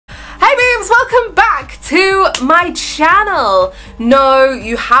babes, welcome back to my channel. No,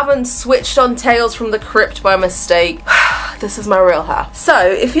 you haven't switched on Tales from the Crypt by mistake. This is my real hair. So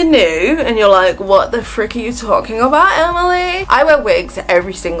if you're new and you're like, what the frick are you talking about, Emily? I wear wigs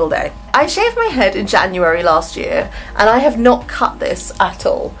every single day. I shaved my head in January last year and I have not cut this at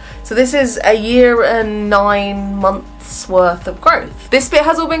all. So this is a year and 9 months worth of growth. This bit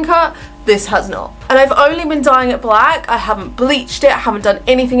has all been cut, this has not. And I've only been dyeing it black. I haven't bleached it, I haven't done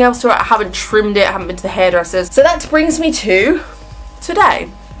anything else to it, I haven't trimmed it, I haven't been to the hairdressers. So that brings me to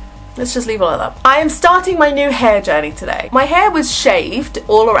today. Let's just leave it like that. I am starting my new hair journey today. My hair was shaved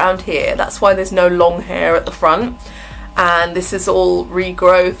all around here, that's why there's no long hair at the front. And this is all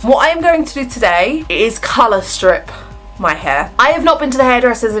regrowth. What I am going to do today is colour strip my hair. I have not been to the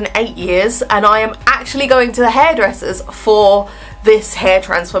hairdressers in 8 years and I am actually going to the hairdressers for this hair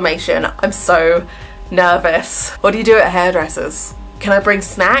transformation. I'm so nervous. What do you do at hairdressers? Can I bring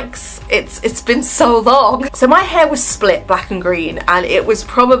snacks? It's been so long. So my hair was split black and green and it was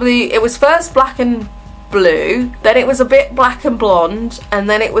first black and blue, then it was a bit black and blonde, and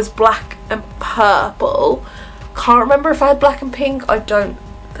then it was black and purple. Can't remember if I had black and pink.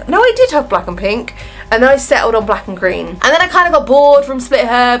 No, I did have black and pink, and then I settled on black and green. And then I kind of got bored from split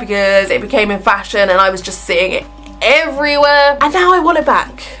hair because it became in fashion and I was just seeing it everywhere. And now I want it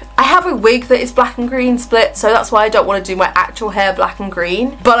back. I have a wig that is black and green split, so that's why I don't want to do my actual hair black and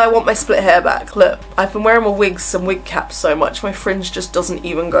green. But I want my split hair back. Look, I've been wearing my wigs and wig caps so much, my fringe just doesn't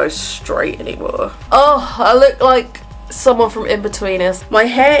even go straight anymore. Oh, I look like someone from In-Betweeners. My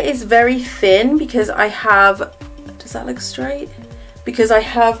hair is very thin because I have... Does that look straight? Because I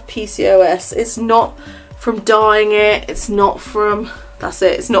have PCOS. It's not from dyeing it, it's not from, that's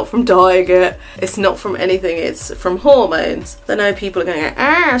it, it's not from dyeing it, it's not from anything, it's from hormones. I know people are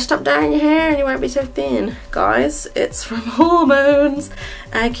going, stop dyeing your hair and you won't be so thin. Guys, it's from hormones.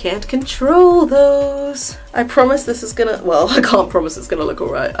 I can't control those. I promise this is gonna, well, I can't promise it's gonna look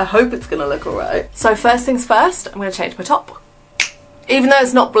alright. I hope it's gonna look alright. So first things first, I'm gonna change my top. Even though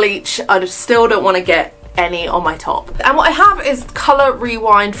it's not bleach, I just still don't want to get any on my top. And what I have is Colour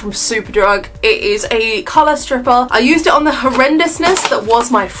Rewind from Superdrug. It is a colour stripper. I used it on the horrendousness that was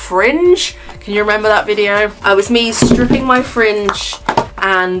my fringe. Can you remember that video? It was me stripping my fringe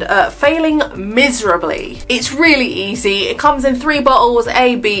and failing miserably. It's really easy. It comes in 3 bottles,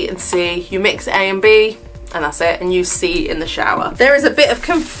 A, B and C. You mix A and B and that's it, and use C in the shower. There is a bit of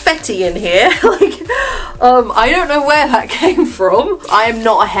confetti in here. I don't know where that came from. I am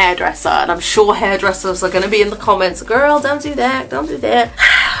not a hairdresser, and I'm sure hairdressers are going to be in the comments, girl, don't do that, don't do that.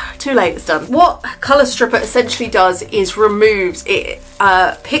 Too late, it's done. What Colour Stripper essentially does is removes it,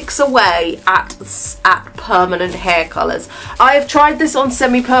 picks away at permanent hair colours. I have tried this on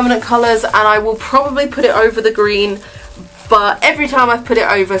semi-permanent colours and I will probably put it over the green, but every time I've put it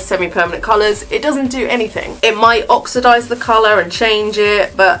over semi-permanent colours, it doesn't do anything. It might oxidise the colour and change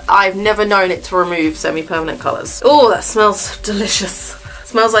it, but I've never known it to remove semi-permanent colours. Oh, that smells delicious.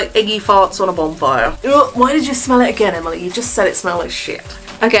 Smells like eggy farts on a bonfire. Ugh, why did you smell it again, Emily? You just said it smelled like shit.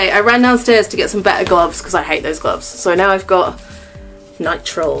 Okay, I ran downstairs to get some better gloves because I hate those gloves. So now I've got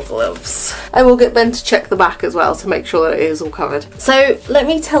nitrile gloves. I will get Ben to check the back as well to make sure that it is all covered. So let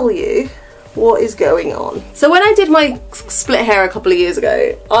me tell you what is going on. So when I did my split hair a couple of years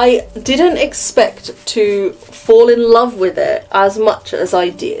ago, I didn't expect to fall in love with it as much as I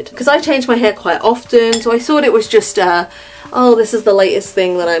did, because I change my hair quite often, so I thought it was just oh, this is the latest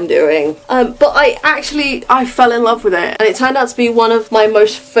thing that I'm doing. But I fell in love with it, and it turned out to be one of my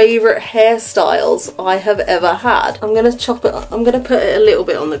most favourite hairstyles I have ever had. I'm gonna chop it up. I'm gonna put it a little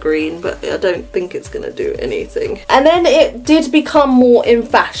bit on the green, but I don't think it's gonna do anything. And then it did become more in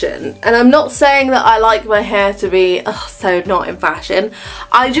fashion, and I'm not saying that I like my hair to be so not in fashion.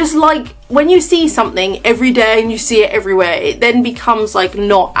 I just like when you see something every day and you see it everywhere, it then becomes like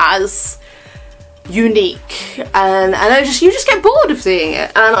not as unique, and you just get bored of seeing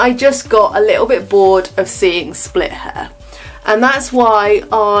it. And I just got a little bit bored of seeing split hair, and that's why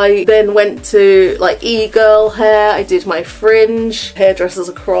I then went to like e-girl hair. I did my fringe. Hairdressers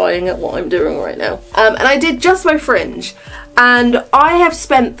are crying at what I'm doing right now. And I did just my fringe, and I have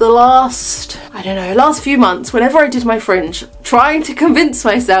spent the last few months, whenever I did my fringe, trying to convince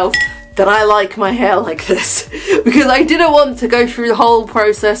myself that I like my hair like this, because I didn't want to go through the whole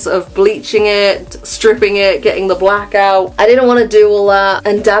process of bleaching it, stripping it, getting the black out. I didn't want to do all that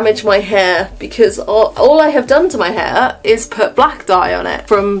and damage my hair, because all I have done to my hair is put black dye on it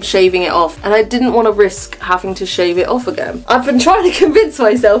from shaving it off, and I didn't want to risk having to shave it off again. I've been trying to convince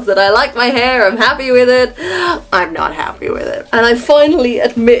myself that I like my hair, I'm happy with it. I'm not happy with it. And I finally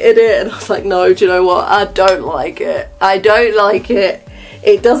admitted it, and I was like, no, do you know what? I don't like it. I don't like it.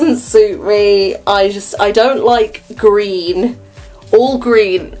 It doesn't suit me. I don't like green, all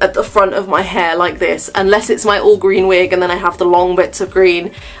green at the front of my hair like this, unless it's my all green wig and then I have the long bits of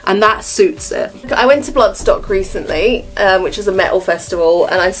green, and that suits it. I went to Bloodstock recently, which is a metal festival,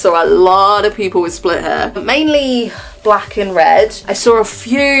 and I saw a lot of people with split hair, mainly black and red. I saw a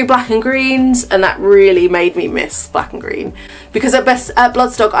few black and greens, and that really made me miss black and green, because at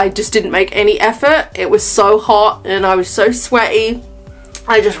Bloodstock I just didn't make any effort. It was so hot and I was so sweaty,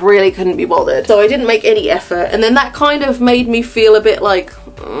 I just really couldn't be bothered, so I didn't make any effort, and then that kind of made me feel a bit like,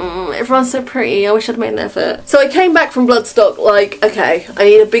 everyone's so pretty, I wish I'd made an effort. So I came back from Bloodstock like, okay, I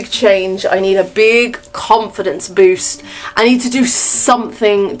need a big change, I need a big confidence boost, I need to do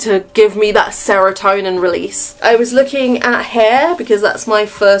something to give me that serotonin release. I was looking at hair, because that's my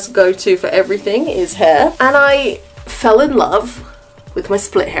first go-to for everything, is hair, and I fell in love with my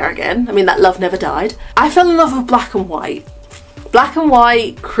split hair again. I mean, that love never died. I fell in love with black and white. Black and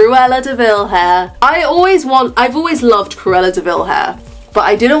white Cruella de Vil hair. I've always loved Cruella de Vil hair, but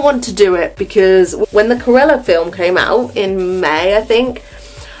I didn't want to do it because when the Cruella film came out in May, I think,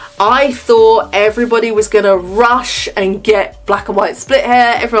 I thought everybody was gonna rush and get black and white split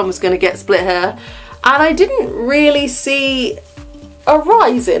hair, everyone was gonna get split hair, and I didn't really see a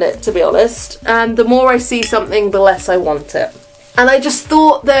rise in it, to be honest, and the more I see something, the less I want it. And I just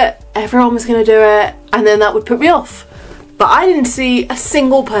thought that everyone was gonna do it, and then that would put me off. But I didn't see a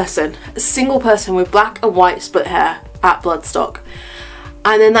single person with black and white split hair at Bloodstock.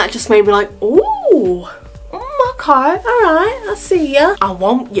 And then that just made me like, ooh, okay, alright, I see ya. I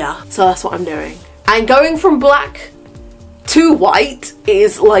want ya. So that's what I'm doing. And going from black to white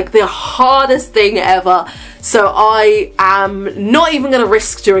is like the hardest thing ever. So I am not even going to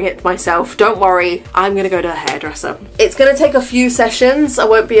risk doing it myself. Don't worry, I'm going to go to a hairdresser. It's going to take a few sessions. I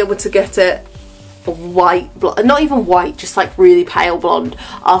won't be able to get it white, not even white, just like really pale blonde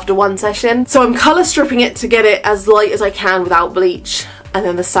after one session. So I'm colour stripping it to get it as light as I can without bleach, and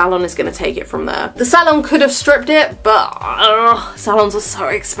then the salon is going to take it from there. The salon could have stripped it, but salons are so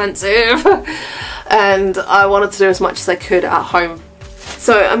expensive and I wanted to do as much as I could at home.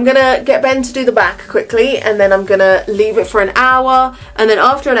 So I'm gonna get Ben to do the back quickly, and then I'm gonna leave it for an hour, and then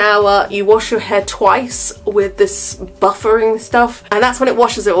after an hour you wash your hair twice with this buffering stuff, and that's when it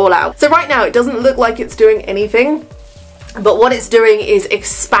washes it all out. So right now it doesn't look like it's doing anything, but what it's doing is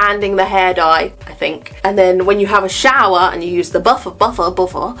expanding the hair dye, I think. And then when you have a shower and you use the buffer,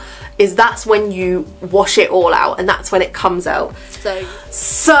 is that's when you wash it all out, and that's when it comes out.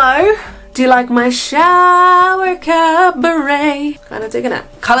 So do you like my shower cabaret? Kind of digging it.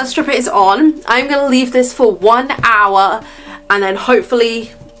 Colour stripper is on. I'm going to leave this for 1 hour, and then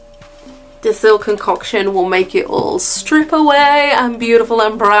hopefully the silk concoction will make it all strip away and beautiful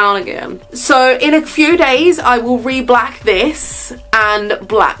and brown again. So in a few days I will re-black this and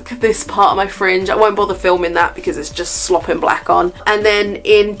black this part of my fringe. I won't bother filming that because it's just slopping black on. And then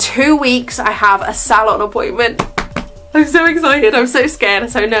in 2 weeks I have a salon appointment. I'm so excited, I'm so scared, I'm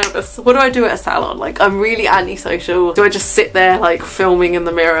so nervous. What do I do at a salon? Like, I'm really antisocial. Do I just sit there like filming in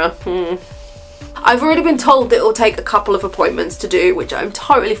the mirror? I've already been told that it will take a couple of appointments to do, which I'm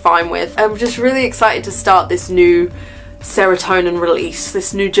totally fine with. I'm just really excited to start this new serotonin release,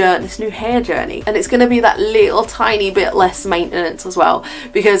 this new hair journey, and it's going to be that little tiny bit less maintenance as well,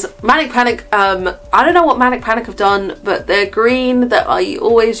 because Manic Panic, I don't know what Manic Panic have done, but their green that I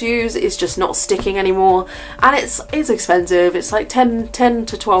always use is just not sticking anymore, and it's expensive. It's like 10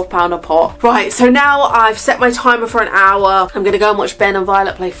 to 12 pound a pot. Right, so now I've set my timer for an hour. I'm gonna go and watch Ben and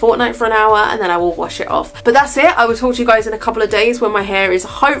Violet play Fortnite for an hour, and then I will wash it off. But that's it. I will talk to you guys in a couple of days when my hair is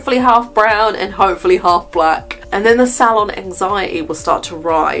hopefully half brown and hopefully half black. And then the salon anxiety will start to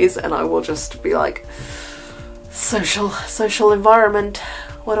rise, and I will just be like, social environment,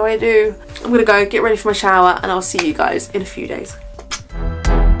 what do I do? I'm gonna go get ready for my shower, and I'll see you guys in a few days.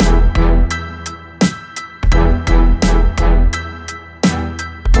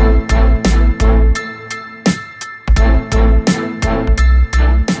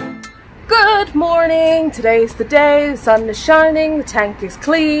 Good morning, today's the day, the sun is shining, the tank is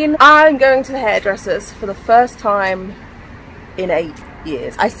clean. I'm going to the hairdressers for the first time in 8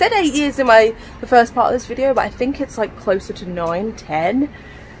 years. I said 8 years in the first part of this video, but I think it's like closer to 9, 10.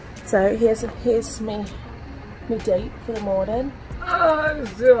 So here's me date for the morning. Oh,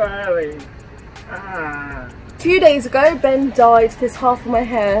 it's too early. Ah. A few days ago, Ben dyed this half of my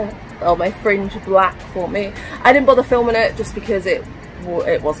hair, or my fringe, black for me. I didn't bother filming it just because it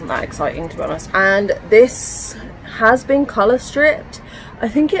wasn't that exciting, to be honest. And this has been colour stripped. I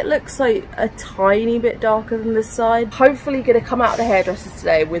think it looks like a tiny bit darker than this side. Hopefully gonna come out of the hairdressers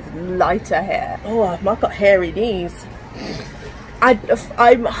today with lighter hair. Oh, I've got hairy knees.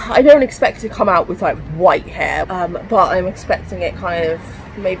 I don't expect to come out with like white hair, but I'm expecting it kind of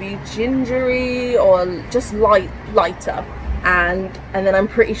maybe gingery or just lighter. And then I'm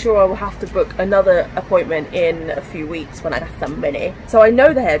pretty sure I will have to book another appointment in a few weeks when I get some money. So I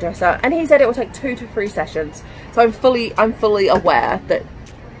know the hairdresser, and he said it will take 2 to 3 sessions. So I'm fully aware that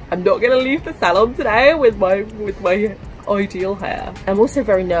I'm not gonna leave the salon today with my ideal hair. I'm also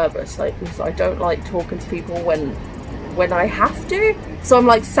very nervous, like, because I don't like talking to people when I have to. So I'm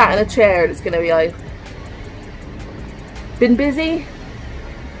like sat in a chair and it's gonna be like, been busy?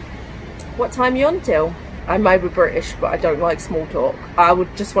 What time you on till? I may be British, but I don't like small talk. I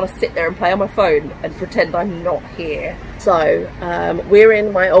would just want to sit there and play on my phone and pretend I'm not here. So we're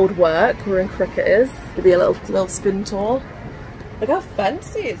in my old work. We're in Cricketers. It'll be a little spin tour. Look how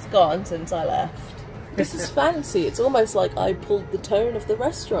fancy it's gotten since I left. This is fancy. It's almost like I pulled the tone of the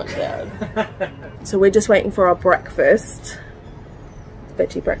restaurant down. So we're just waiting for our breakfast.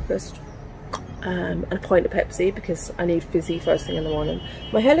 Veggie breakfast. And a pint of Pepsi because I need fizzy first thing in the morning.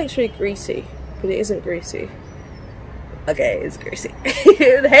 My hair looks really greasy. But it isn't greasy. Okay, it's greasy.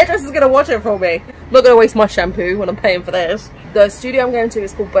 The hairdresser's gonna wash it for me. I'm not gonna waste my shampoo when I'm paying for this. The studio I'm going to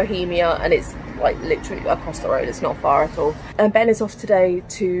is called Bohemia, and it's like literally across the road. It's not far at all. And Ben is off today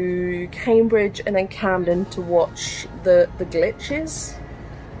to Cambridge and then Camden to watch the glitches.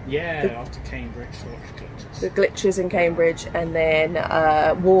 Yeah, after Cambridge to watch glitches. The glitches in Cambridge, and then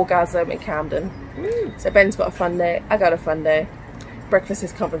Wargasm in Camden. So Ben's got a fun day. I got a fun day. Breakfast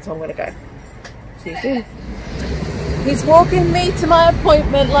is coming, so I'm gonna go. See you soon. He's walking me to my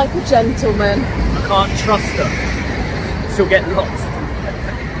appointment like a gentleman. I can't trust her. She'll get lost.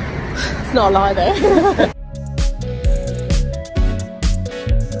 It's not a lie though.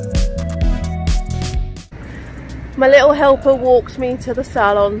 My little helper walked me to the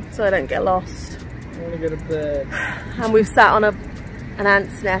salon so I don't get lost. I want to go to bed. And we've sat on an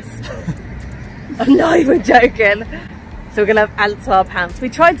ant's nest. I'm not even joking. So we're gonna have ants on our pants. We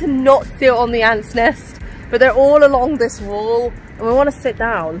tried to not sit on the ant's nest, but they're all along this wall and we want to sit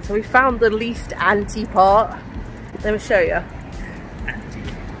down. So we found the least anty part. Let me show you.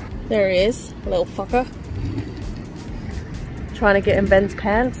 There he is, a little fucker. Trying to get in Ben's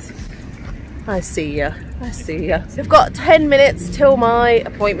pants. I see ya, I see ya. We've got 10 minutes till my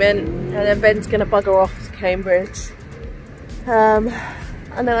appointment and then Ben's gonna bugger off to Cambridge. And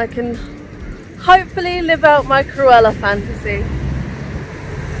then I can hopefully live out my Cruella fantasy.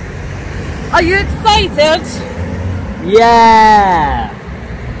 Are you excited? Yeah!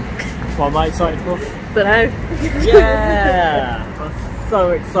 What am I excited for? Dunno. Yeah! I'm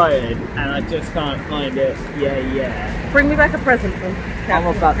so excited and I just can't find it. Yeah. Bring me back a present from I'm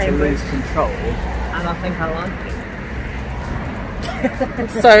about to Cambridge. lose control and I think I like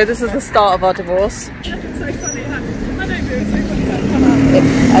it. So this is the start of our divorce. It's so funny. I don't do it so funny.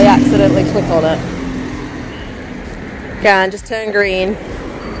 I accidentally click on it. Go on, just turn green.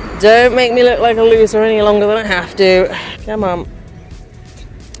 Don't make me look like a loser any longer than I have to. Come on.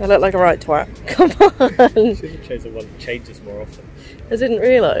 I look like a right twat. Come on. Should have chosen one that changes more often. I didn't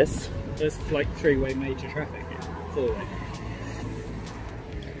realise. There's like 3-way major traffic, 4-way.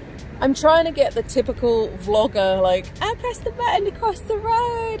 I'm trying to get the typical vlogger, like, I pressed the button to cross the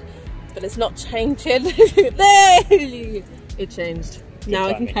road. But it's not changing. There! It changed. Now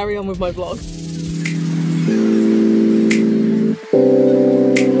I can carry on with my vlog.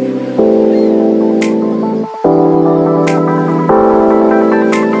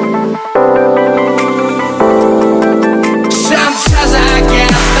 Sometimes I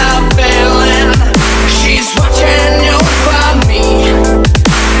get the feeling she's watching over me,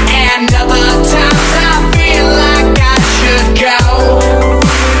 and other times I feel like I should go.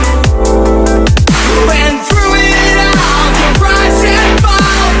 Went through it all, the rise and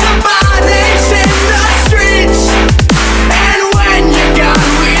fall, the bodies in the streets.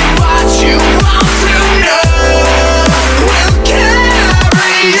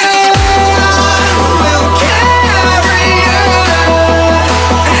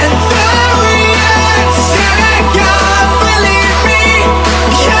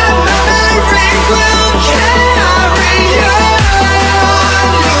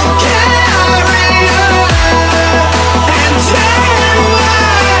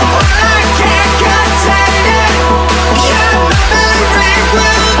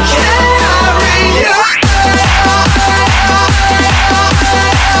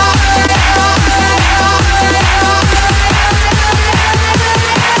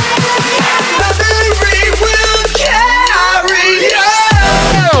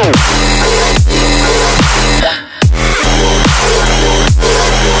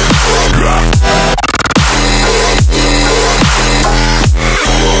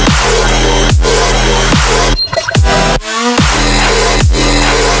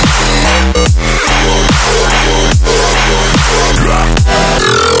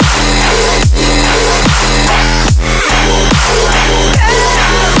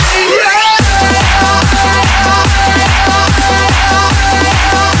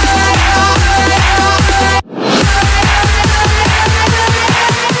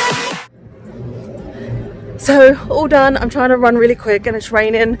 So all done. I'm trying to run really quick and it's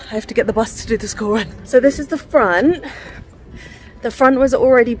raining. I have to get the bus to do the school run. So this is the front. The front was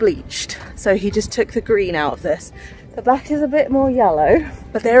already bleached, so he just took the green out of this. The back is a bit more yellow,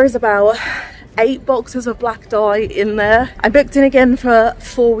 but there is about 8 boxes of black dye in there. I booked in again for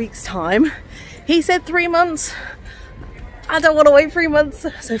 4 weeks time. He said 3 months. I don't want to wait 3 months,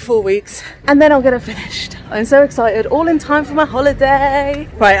 so 4 weeks, and then I'll get it finished. I'm so excited, all in time for my holiday.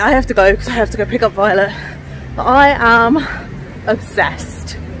 Right, I have to go because I have to go pick up Violet. But I am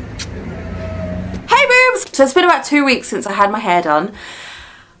obsessed. Hey boobs! So it's been about 2 weeks since I had my hair done,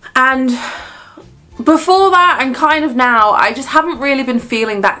 and before that and kind of now, I just haven't really been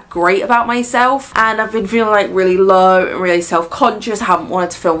feeling that great about myself, and I've been feeling like really low and really self-conscious. I haven't wanted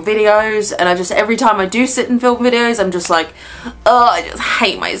to film videos, and I just, every time I do sit and film videos, I'm just like, oh, I just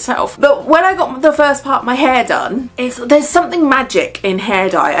hate myself. But when I got the first part of my hair done, there's something magic in hair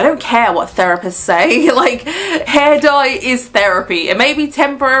dye. I don't care what therapists say, like, hair dye is therapy. It may be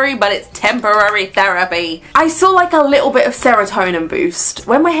temporary, but it's temporary therapy. I saw like a little bit of serotonin boost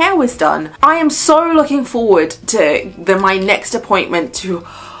when my hair was done. I am so looking forward to my next appointment to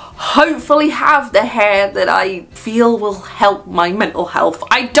hopefully have the hair that I feel will help my mental health.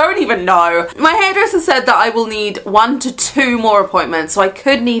 I don't even know. My hairdresser said that I will need 1 to 2 more appointments, so I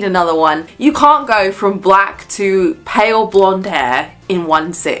could need another one. You can't go from black to pale blonde hair in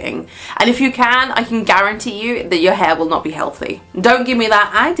one sitting, and if you can, I can guarantee you that your hair will not be healthy. Don't give me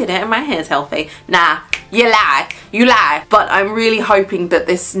that, I did it and my hair's healthy. Nah, you lie, you lie. But I'm really hoping that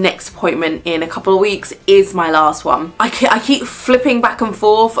this next appointment in a couple of weeks is my last one. I keep flipping back and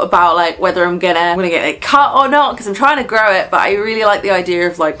forth about like whether I'm gonna get it cut or not, because I'm trying to grow it, but I really like the idea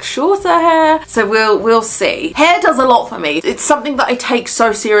of like shorter hair, so we'll see. Hair does a lot for me. It's something that I take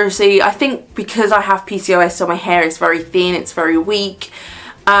so seriously. I think because I have PCOS, so my hair is very thin, it's very weak.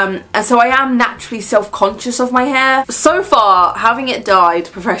 And so I am naturally self-conscious of my hair. So far, having it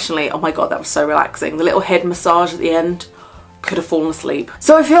dyed professionally, oh my god, that was so relaxing. The little head massage at the end, could have fallen asleep.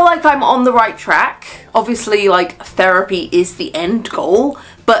 So I feel like I'm on the right track. Obviously, like, therapy is the end goal,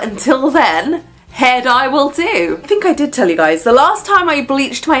 but until then, hair dye will do. I think I did tell you guys, the last time I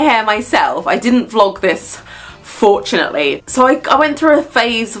bleached my hair myself, I didn't vlog this, fortunately. So I went through a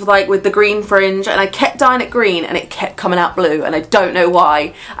phase of like with the green fringe, and I kept dyeing it green and it kept coming out blue, and I don't know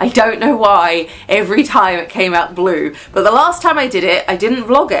why. I don't know why every time it came out blue. But the last time I did it, I didn't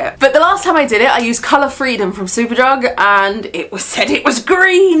vlog it. But the last time I did it, I used Colour Freedom from Superdrug, and it was said it was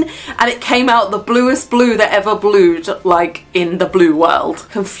green, and it came out the bluest blue that ever blued, like in the blue world.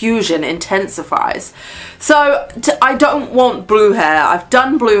 Confusion intensifies. So I don't want blue hair. I've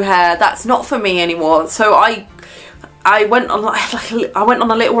done blue hair. That's not for me anymore. So I went on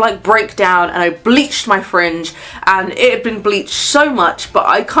a little like breakdown, and I bleached my fringe, and it had been bleached so much, but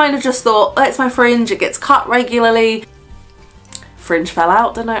I kind of just thought, that's my fringe, it gets cut regularly. Fringe fell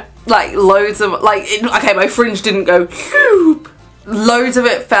out, didn't it? Like loads of, like, okay, my fringe didn't go whoop. Loads of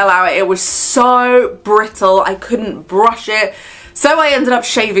it fell out. It was so brittle, I couldn't brush it. So I ended up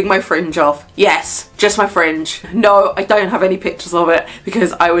shaving my fringe off. Yes, just my fringe. No, I don't have any pictures of it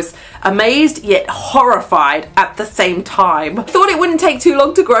because I was amazed yet horrified at the same time. I thought it wouldn't take too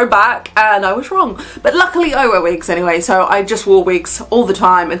long to grow back, and I was wrong. But luckily I wear wigs anyway, so I just wore wigs all the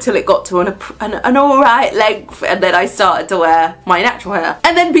time until it got to an alright length, and then I started to wear my natural hair.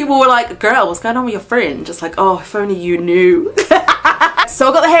 And then people were like, girl, what's going on with your fringe? It's like, oh, if only you knew. So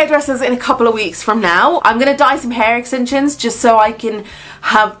I've got the hairdressers in a couple of weeks from now. I'm going to dye some hair extensions just so I can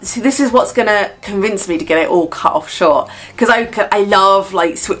have, see, this is what's going to convince me to get it all cut off short, because I love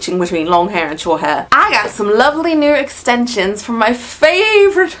like switching between long hair and short hair. I got some lovely new extensions from my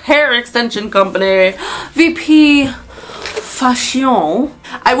favourite hair extension company, VP Fashion.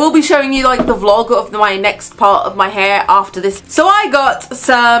 I will be showing you like the vlog of my next part of my hair after this. So I got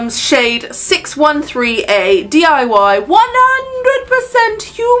some shade 613A DIY 100%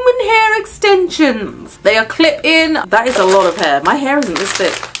 human hair extensions. They are clip-in. That is a lot of hair. My hair isn't this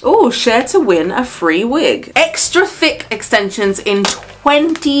thick. Oh, share to win a free wig. Extra thick extensions in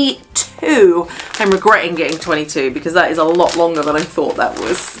 22. I'm regretting getting 22 because that is a lot longer than I thought that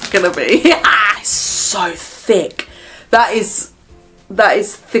was gonna be. It's so thick. That is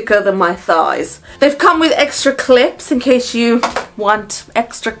thicker than my thighs. They've come with extra clips in case you want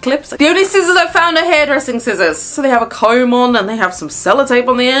extra clips. The only scissors I found are hairdressing scissors. So they have a comb on and they have some sellotape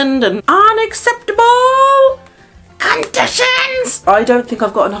on the end and unacceptable conditions. I don't think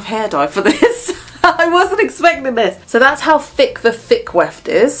I've got enough hair dye for this. I wasn't expecting this. So that's how thick the thick weft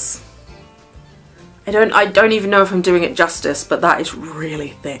is. I don't even know if I'm doing it justice, but that is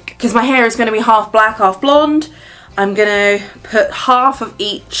really thick. Because my hair is going to be half black, half blonde. I'm gonna put half of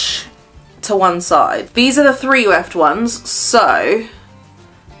each to one side. These are the 3 left ones, so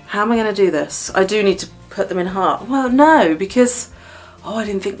how am I going to do this? I do need to put them in half. Well, no, because, oh, I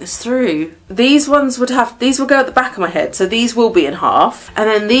didn't think this through. These ones would have, these will go at the back of my head, so these will be in half. And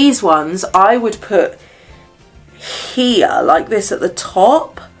then these ones I would put here, like this at the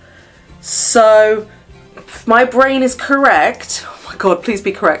top. So, if my brain is correct, oh my god, please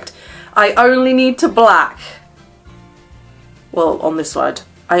be correct. I only need to black, well, on this side.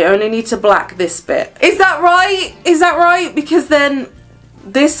 I only need to black this bit. Is that right? Is that right? Because then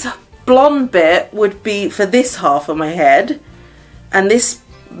this blonde bit would be for this half of my head, and this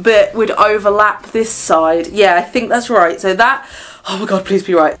bit would overlap this side. Yeah, I think that's right. So that, oh my god, please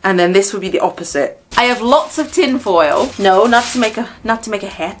be right. And then this would be the opposite. I have lots of tin foil. No, not to make a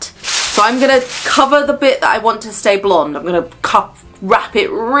hat. So I'm gonna cover the bit that I want to stay blonde. I'm gonna wrap it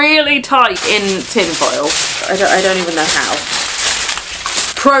really tight in tin foil. I don't even know how.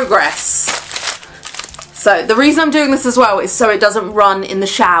 Progress. So the reason I'm doing this as well is so it doesn't run in the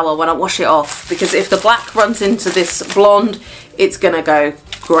shower when I wash it off, because if the black runs into this blonde, it's gonna go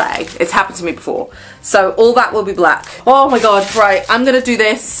grey. It's happened to me before. So all that will be black. Oh my god, right, I'm gonna do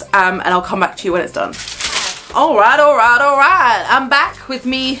this and I'll come back to you when it's done. Alright, I'm back with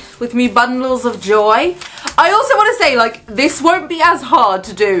me bundles of joy. I also want to say, like, this won't be as hard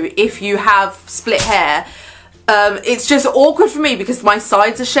to do if you have split hair. It's just awkward for me because my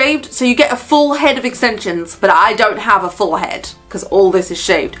sides are shaved, so you get a full head of extensions, but I don't have a full head because all this is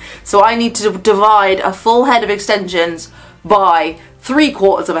shaved. So I need to divide a full head of extensions by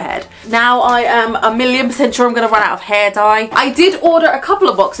 3/4 of a head. Now I am 1,000,000% sure I'm going to run out of hair dye. I did order a couple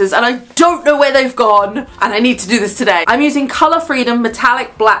of boxes and I don't know where they've gone, and I need to do this today. I'm using Colour Freedom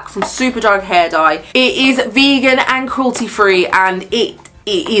Metallic Black from Superdrug Hair Dye. It is vegan and cruelty free, and it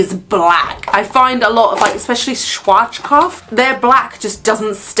is black. I find a lot of, like, especially Schwarzkopf, their black just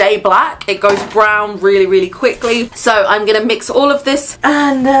doesn't stay black. It goes brown really, really quickly. So I'm gonna mix all of this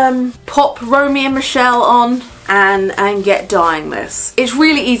and pop Romy and Michelle on and get dyeing this. It's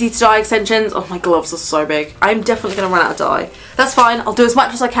really easy to dye extensions. Oh, my gloves are so big. I'm definitely gonna run out of dye. That's fine, I'll do as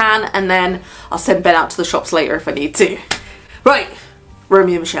much as I can, and then I'll send Ben out to the shops later if I need to. Right,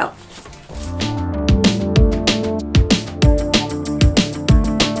 Romy and Michelle.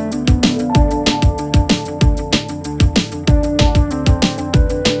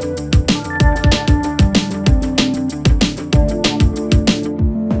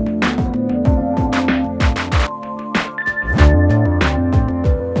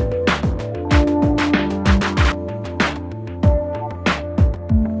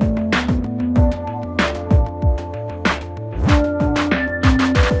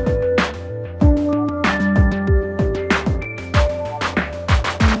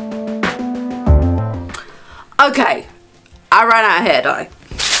 Okay, I ran out of hair dye.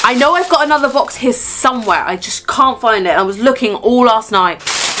 I know I've got another box here somewhere, I just can't find it. I was looking all last night.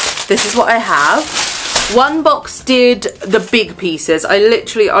 This is what I have. One box did the big pieces. I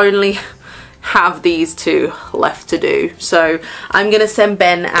literally only have these 2 left to do. So I'm gonna send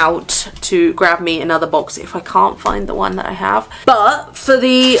Ben out to grab me another box if I can't find the one that I have. But for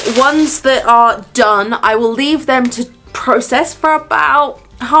the ones that are done, I will leave them to process for about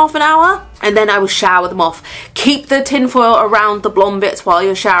half an hour, and then I will shower them off. Keep the tinfoil around the blonde bits while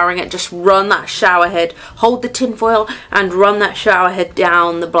you're showering it. Just run that shower head, hold the tinfoil and run that shower head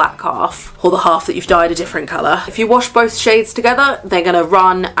down the black half, or the half that you've dyed a different colour. If you wash both shades together, they're gonna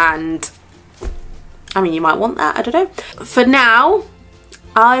run, and I mean, you might want that, I don't know. For now,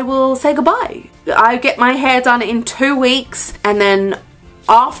 I will say goodbye. I get my hair done in 2 weeks, and then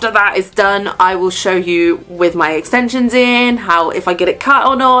after that is done, I will show you with my extensions in, how, if I get it cut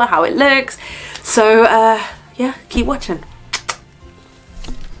or not, how it looks. So yeah, keep watching.